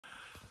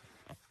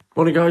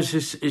Morning guys,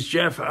 this is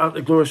Jeff at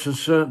the Glorious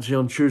Uncertainty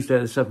on Tuesday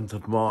the 7th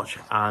of March,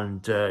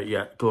 and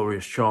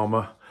Glorious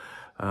Charmer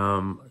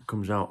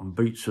comes out and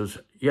beats us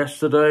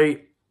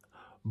yesterday,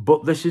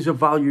 but this is a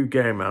value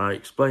game and I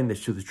explained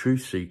this to the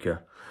truth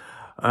seeker.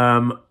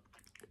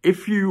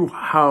 If you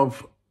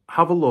have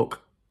a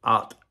look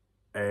at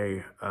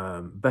a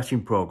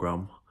betting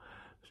program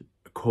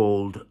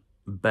called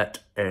Bet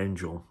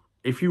Angel.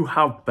 If you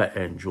have Bet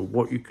Angel,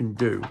 what you can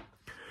do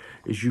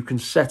is you can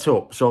set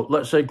up, so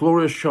let's say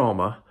Glorious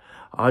Charmer,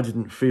 I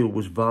didn't feel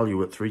was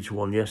value at 3 to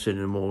 1 yesterday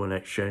in the morning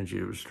exchange.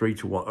 It was 3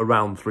 to 1,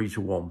 around 3 to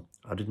 1.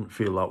 I didn't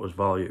feel that was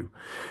value.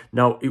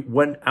 Now it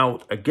went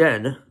out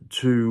again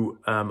to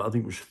I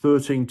think it was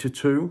 13 to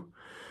 2.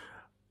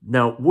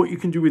 Now what you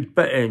can do with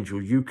Bet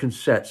Angel, you can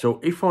set, so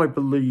if I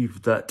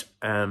believe that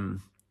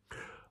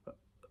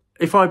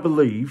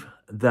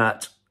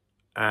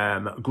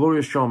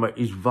Glorious Charmer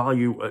is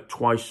value at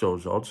twice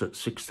those odds at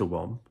 6 to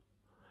 1,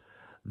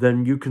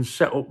 then you can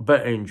set up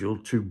Bet Angel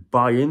to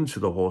buy into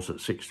the horse at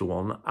 6 to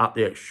 1 at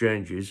the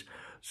exchanges.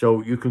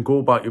 So you can go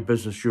about your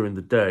business during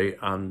the day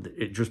and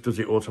it just does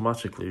it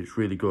automatically. It's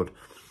really good.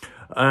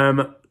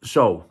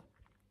 So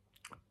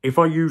if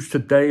I use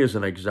today as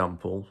an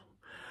example,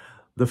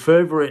 the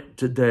favourite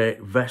today,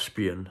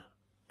 Vespian,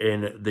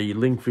 in the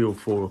Lingfield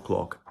 4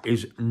 o'clock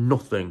is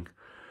nothing.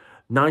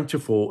 9 to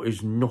 4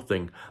 is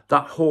nothing.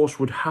 That horse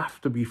would have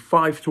to be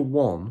 5 to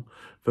 1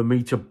 for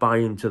me to buy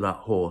into that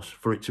horse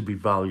for it to be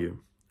value.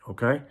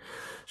 Okay,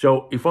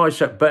 so if I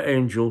set Bet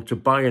Angel to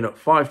buy in at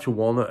 5 to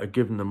 1 at a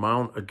given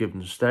amount, a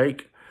given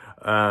stake,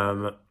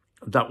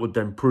 that would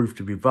then prove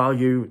to be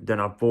value. Then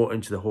I've bought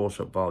into the horse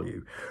at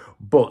value.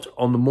 But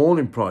on the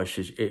morning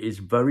prices, it is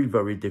very,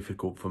 very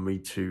difficult for me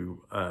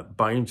to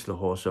buy into the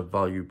horse at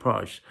value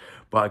price.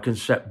 But I can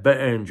set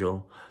Bet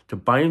Angel to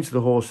buy into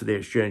the horse at the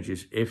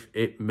exchanges if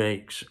it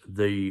makes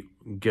the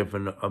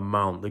given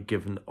amount, the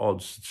given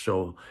odds,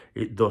 so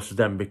it thus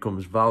then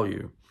becomes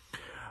value.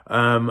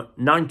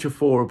 9 to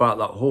 4 about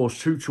that horse,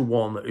 2 to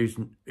 1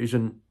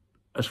 isn't,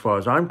 as far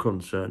as I'm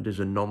concerned, is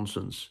a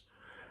nonsense.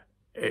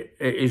 It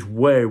is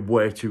way,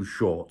 way too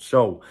short.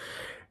 So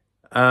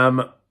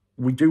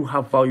we do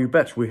have value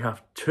bets. We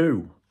have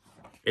 2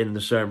 in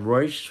the same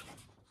race,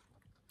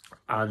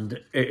 and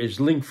it is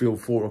Lingfield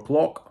 4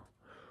 o'clock.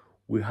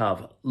 We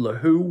have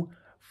Lahoo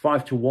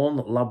 5 to 1,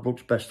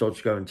 Ladbrokes best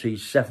odds guarantee,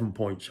 7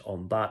 points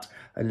on that.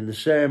 And in the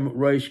same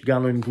race,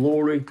 Gannon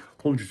Glory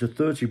 100 to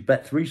 30,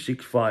 bet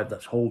 365.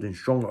 That's holding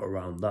strong at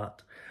around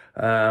that.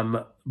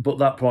 But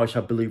that price,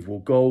 I believe, will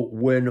go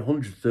win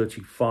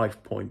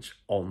 135 points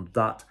on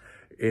that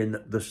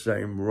in the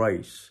same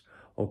race.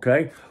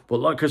 Okay,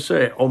 but like I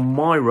say, on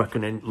my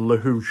reckoning,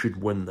 Lahoo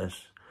should win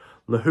this.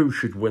 Lahoo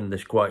should win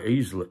this quite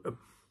easily.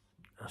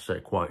 I say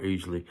quite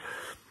easily.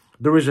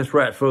 There is a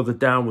threat further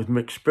down with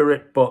Mixed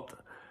Spirit, but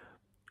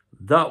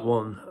that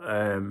one,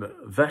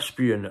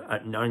 Vespian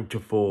at 9 to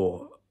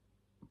 4,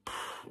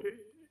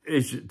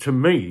 is, to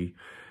me,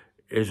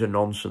 is a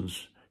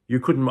nonsense.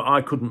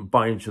 I couldn't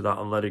buy into that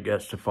and let it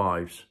get to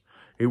 5s.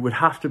 It would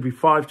have to be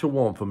 5 to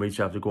 1 for me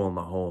to have to go on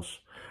that horse.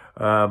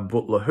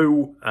 But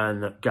Lahoo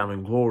and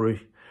Gannon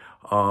Glory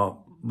are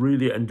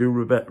really, and do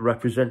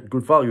represent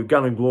good value.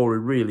 Gannon Glory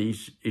really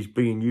is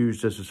being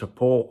used as a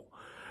support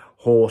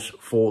horse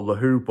for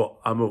Lahoo, but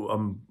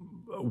I'm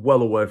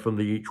well away from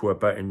the each way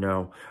betting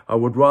now. I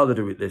would rather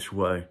do it this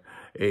way.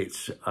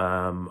 It's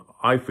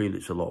I feel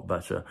it's a lot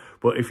better.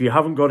 But if you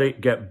haven't got it,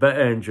 get Bet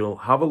Angel.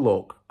 Have a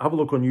look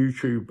on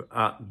YouTube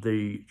at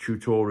the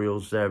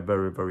tutorials. They're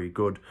very, very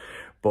good.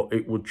 But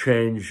it would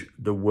change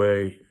the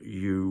way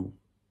you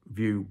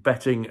view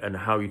betting and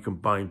how you can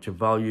buy into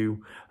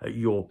value at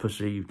your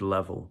perceived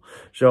level.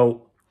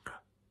 So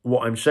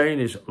what I'm saying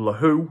is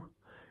Lahoo,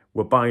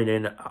 we're buying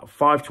in at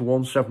 5 to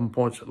 1, 7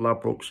 points at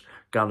Ladbrokes.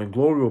 Gannon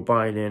Glory, we're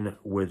buying in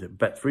with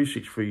Bet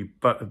 363,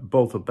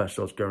 both are best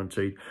odds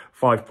guaranteed,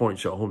 5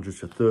 points at 100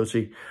 to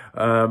 30.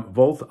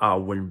 Both are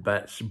win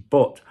bets,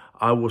 but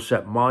I will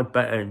set my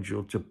Bet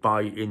Angel to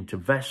buy into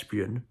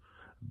Vespian,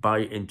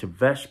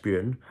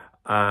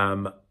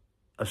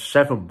 a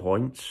 7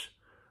 points,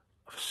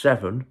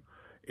 7,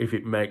 if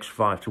it makes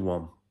 5 to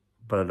 1,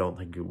 but I don't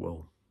think it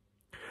will.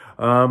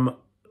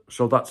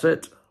 So that's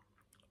it.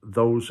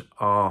 Those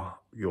are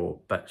your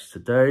bets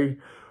today.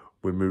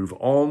 We move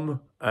on.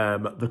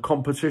 The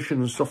competition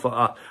and stuff like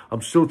that,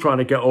 I'm still trying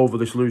to get over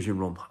this losing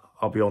run.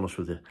 I'll be honest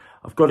with you.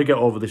 I've got to get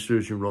over this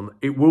losing run.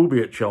 It will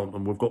be at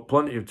Cheltenham. We've got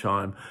plenty of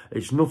time.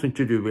 It's nothing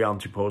to do with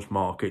anti-post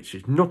markets.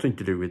 It's nothing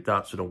to do with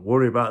that, so don't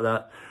worry about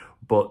that.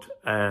 But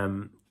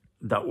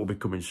that will be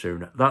coming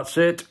soon. That's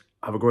it.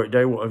 Have a great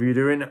day, whatever you're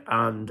doing,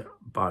 and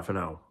bye for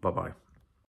now. Bye-bye.